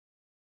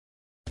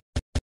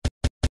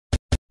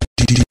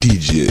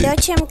DJ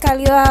Yoche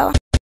mkali wao.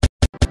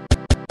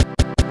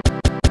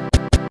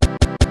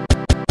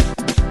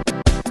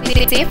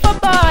 Differ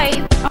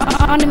boy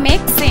on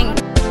mixing.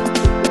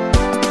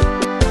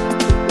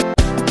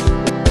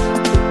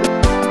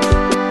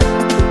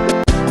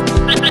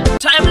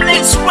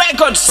 Timeless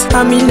Records.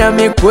 Amina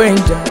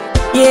amekwenda,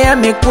 yeah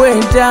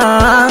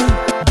amekwenda,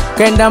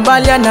 kaenda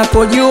mbali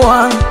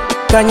anakojua,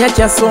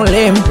 kanyacha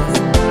solemba.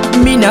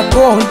 Mina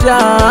konda,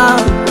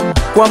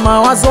 kwa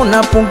mawazo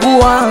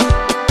napungua,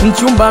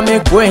 mchumba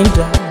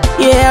amekwenda,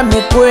 yeah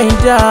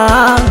amekwenda,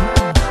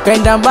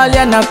 kaenda mbali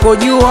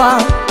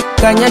anakojua,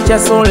 kanyacha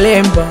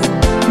solemba.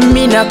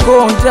 Mina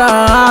konda,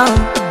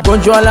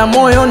 gonjwa la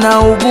moyo na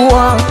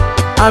ugua.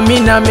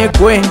 Amina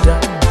amekwenda,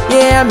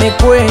 yeah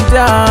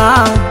amekwenda,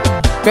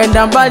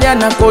 kaenda mbali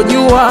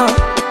anakojua,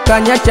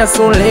 kanyacha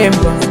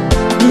solemba.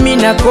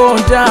 Mina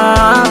konda,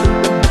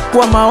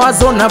 kwa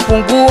mawazo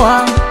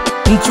napungua,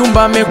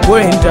 mchumba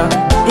amekwenda,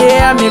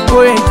 yeah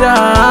amekwenda,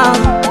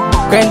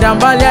 kaenda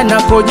mbali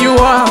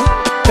anakojua,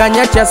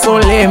 kanyacha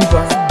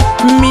solemba.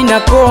 Mina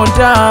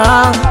konda,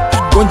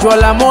 gonjwa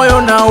la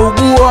moyo na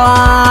ugua.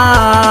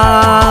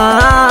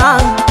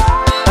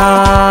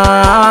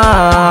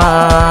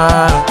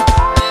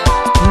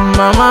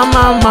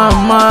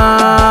 Mama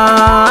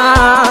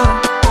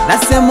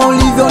nasema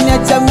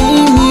ulivyoniacha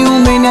mimi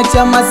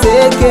umeniacha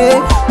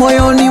maseke,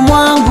 moyoni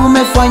mwangu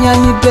umefanya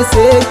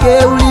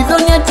niteseke.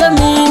 Ulivyoniacha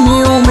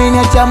mimi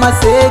umeniacha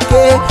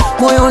maseke,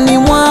 moyoni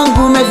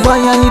mwangu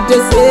umefanya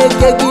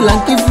niteseke. Kila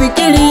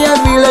nikifikiria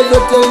vile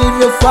vyote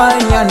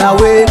ulivyofanya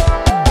nawe,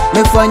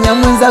 mefanya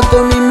mwenzako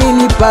mimi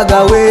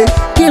nipagawe.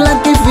 Kila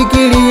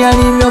nikifikiria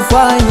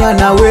nilivyofanya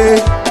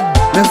nawe,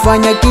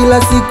 mefanya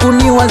kila siku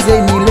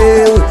niwaze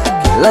nilewe.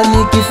 Kila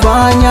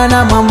nikifanya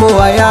na mambo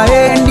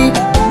hayaendi,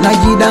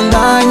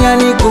 najidanganya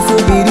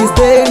nikusubiri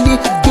stendi.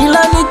 Kila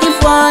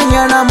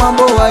nikifanya na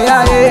mambo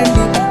hayaendi,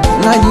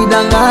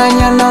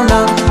 najidanganya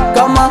naona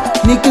kama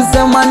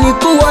nikisema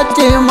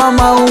nikuache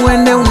mama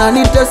uende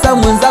unanitesa.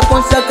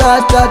 Mwenzako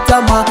shakata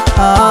tamaa,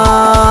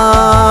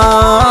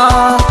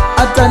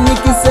 hata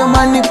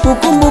nikisema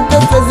nikukumbuke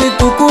siwezi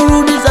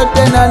kukurudisha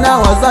tena, na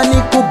waza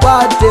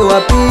nikupate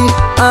wapi.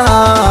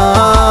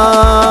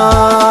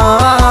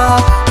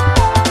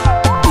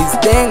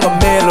 Denga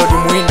melody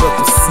mwindo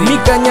kusi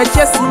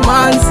mikanyacha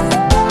simanzi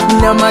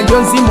na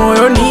majonzi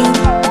moyoni,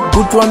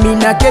 kutwa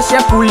mina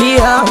kesha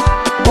kulia.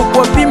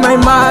 Uko pima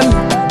imani,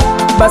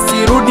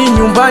 basi rudi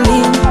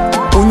nyumbani,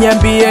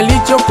 unyambie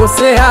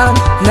lichokosea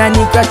na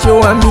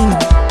nikachoamini.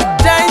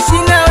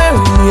 Taishi na wewe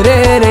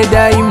milele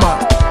daima,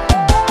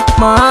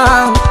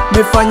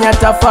 mefanya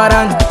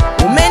tafarani,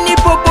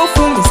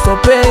 umenipopofu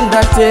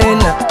misopenda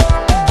tena,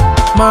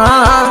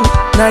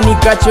 na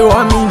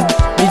nikachoamini.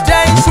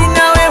 Nitaishi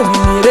na wewe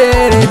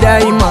milele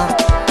daima,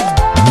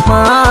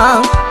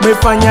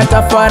 mefanya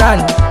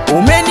tafarani,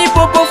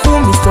 umenipopofu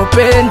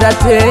misopenda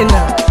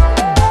tena,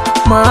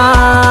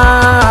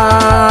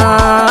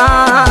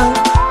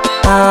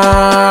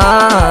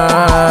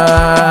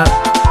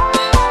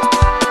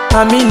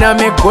 Amina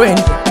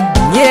amekwenda,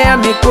 yeah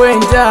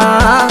amekwenda,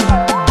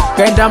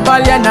 kaenda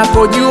mbali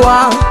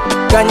anakojua,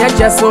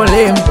 kanyacha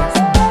solemba.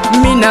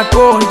 Mina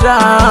konda,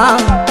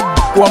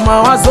 kwa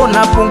mawazo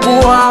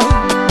napungua,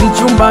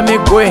 mchumba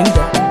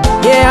amekwenda,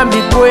 yeah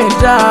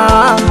amekwenda,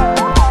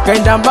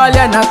 kaenda mbali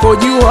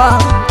anakojua,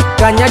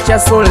 kanyacha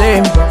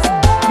solemba.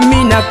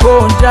 Mina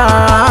konda,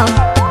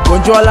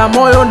 gonjwa la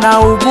moyo na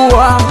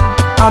ugua.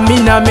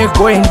 Amina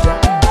amekwenda,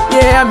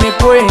 yeah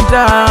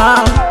amekwenda,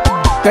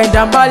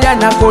 kaenda mbali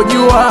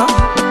anakojua,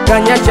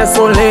 kanyacha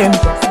solemba.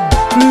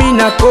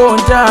 Mina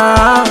konda,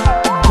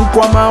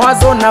 kwa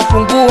mawazo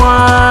napungua.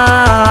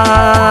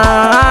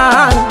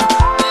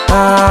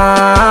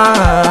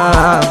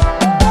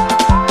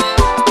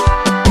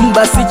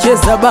 Basi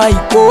cheza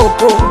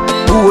baikoko,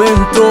 uwe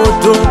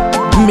mtoto,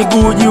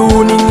 miguu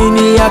juu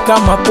ning'inia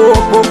kama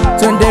popo.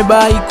 Twende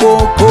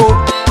baikoko,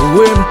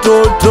 uwe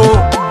mtoto,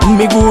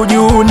 miguu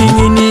juu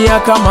ning'inia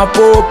kama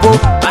popo.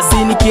 Basi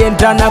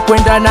nikienda na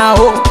kwenda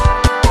nao,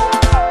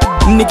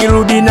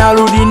 nikirudi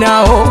narudi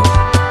nao.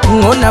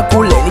 Ngona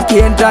kule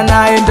nikienda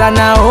naenda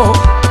nao,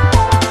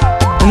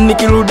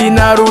 nikirudi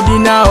narudi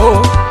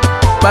nao.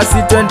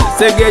 Basi twende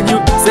segeju,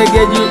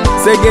 segeju,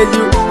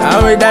 segeju,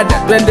 nawe dada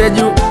twende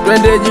juu,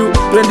 twende juu,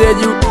 twende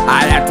juu.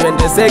 Aya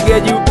twende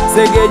segeju,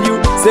 segeju,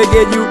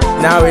 segeju,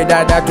 nawe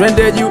dada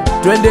twende juu,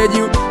 twende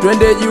juu,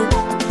 twende juu.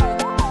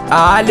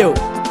 Alo,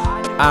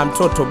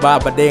 mtoto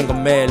baba Denga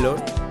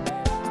Melody,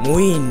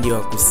 muhindi wa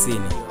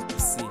kusini.